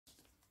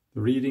The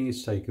reading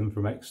is taken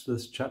from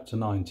Exodus chapter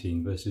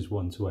 19, verses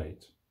 1 to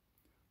 8.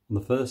 On the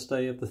first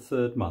day of the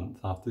third month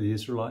after the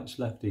Israelites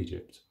left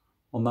Egypt,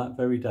 on that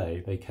very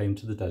day they came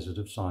to the desert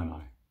of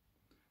Sinai.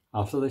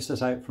 After they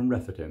set out from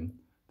Rephidim,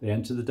 they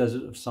entered the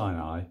desert of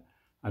Sinai,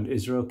 and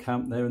Israel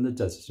camped there in the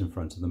desert in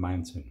front of the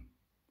mountain.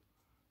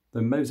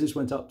 Then Moses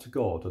went up to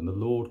God, and the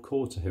Lord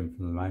called to him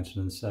from the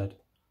mountain and said,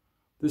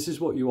 "This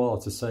is what you are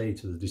to say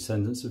to the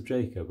descendants of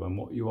Jacob, and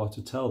what you are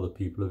to tell the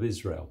people of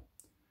Israel.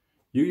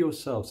 You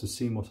yourselves have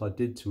seen what I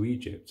did to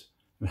Egypt,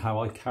 and how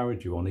I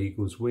carried you on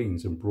eagle's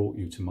wings and brought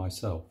you to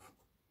myself.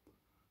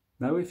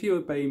 Now if you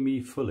obey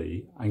me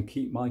fully and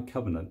keep my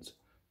covenant,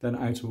 then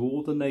out of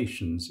all the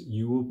nations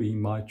you will be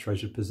my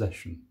treasured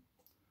possession.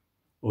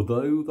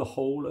 Although the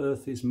whole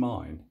earth is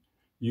mine,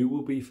 you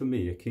will be for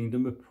me a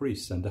kingdom of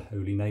priests and a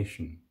holy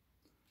nation.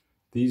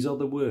 These are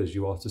the words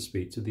you are to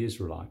speak to the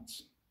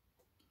Israelites."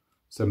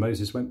 So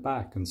Moses went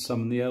back and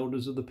summoned the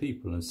elders of the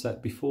people and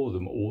set before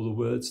them all the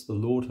words the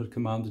Lord had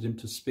commanded him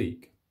to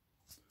speak.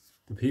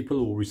 The people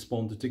all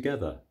responded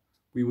together,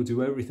 "We will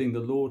do everything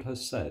the Lord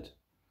has said."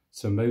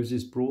 So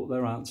Moses brought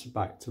their answer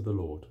back to the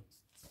Lord.